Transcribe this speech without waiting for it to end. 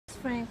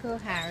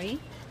Frankohari,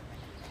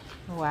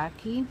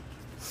 wacky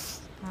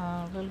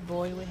little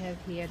boy we have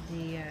here at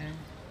the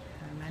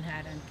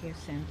Manhattan Care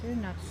Center.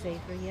 Not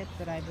safer yet,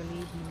 but I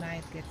believe he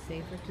might get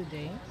safer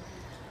today.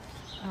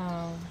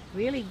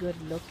 Really good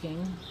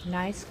looking,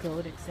 nice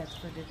coat except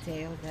for the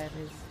tail that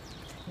is,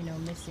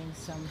 missing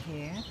some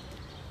hair.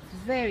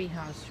 Very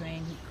house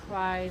trained. He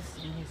cries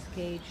in his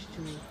cage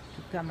to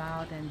come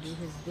out and do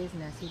his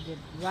business. He did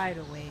right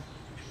away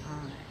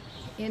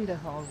in the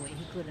hallway.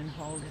 He couldn't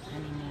hold it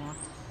anymore,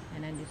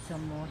 and then did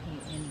some more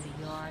here in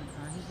the yard.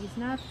 He's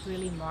not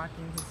really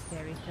marking his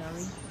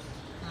territory.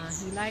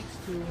 He likes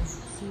to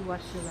see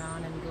what's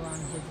around and go on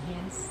his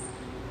hints.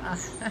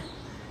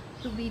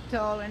 To be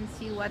tall and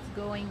see what's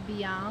going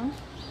beyond.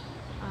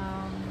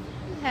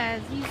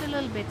 He's a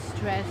little bit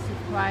stressed. He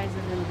cries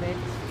a little bit.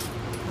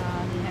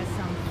 He has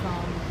some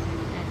foam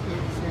at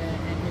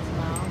his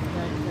mouth,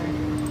 but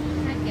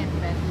I can't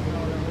bet it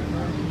all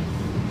over. He's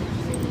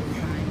really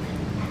fine.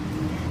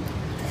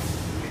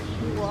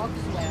 He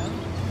walks well.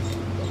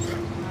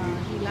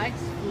 He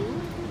likes food.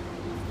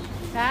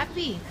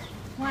 Papi,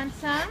 want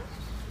some?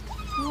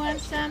 You want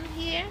some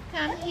here?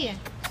 Come here.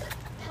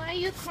 Why are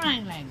you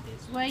crying like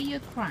this? Why are you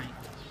crying?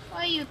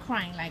 Why are you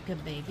crying like a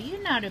baby?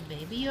 You're not a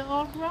baby. You're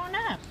all grown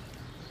up.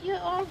 You're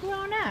all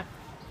grown up.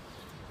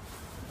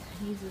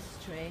 He's a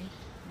stray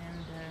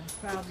and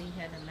probably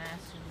had a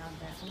master not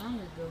that long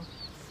ago.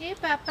 Here,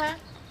 Papa.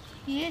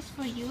 Here's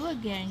for you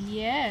again.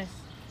 Yes.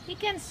 He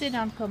can sit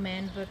on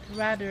command, but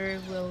rather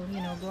will,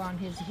 go on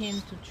his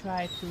hint to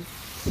try to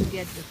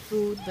get the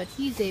food. But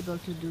he's able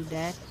to do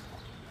that.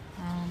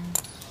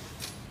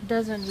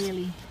 Doesn't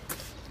really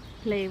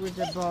play with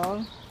the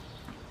ball.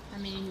 I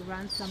mean, he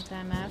runs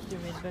sometime after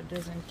it, but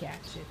doesn't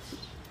catch it.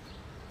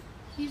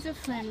 He's a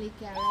friendly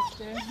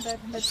character,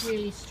 but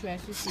really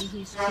stressed. You see,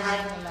 he's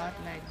crying a lot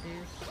like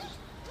this,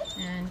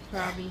 and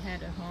probably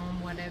had a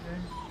home. Whatever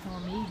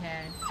home he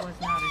had was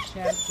not a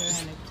shelter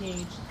and a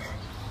cage,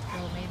 so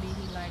maybe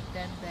he liked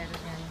that better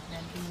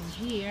than being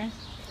here.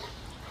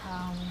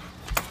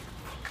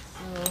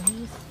 So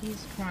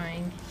he's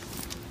crying.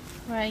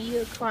 Why,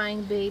 you're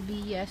crying, baby?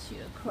 Yes,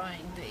 you're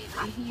crying,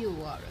 baby. You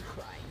are a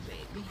crying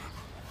baby.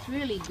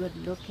 Really good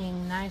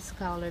looking, nice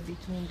color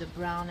between the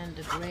brown and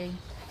the gray.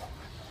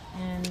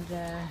 And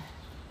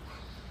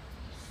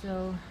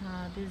so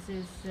this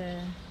is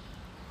this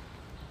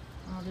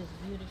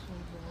beautiful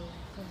boy. I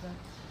forgot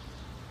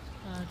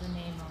the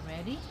name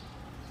already.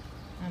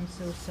 I'm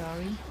so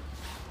sorry.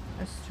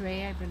 A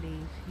stray, I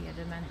believe, here at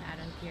the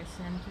Manhattan Care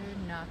Center,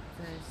 not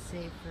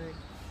safer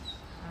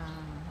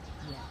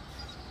yet.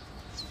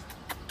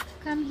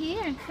 Come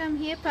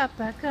here,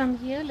 Papa. Come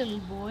here, little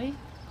boy.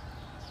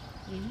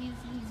 Yeah,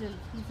 he's a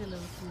little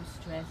too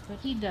stressed, but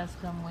he does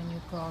come when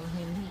you call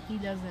him. He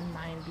doesn't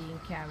mind being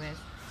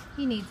caressed.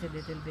 He needs a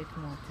little bit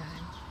more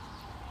time.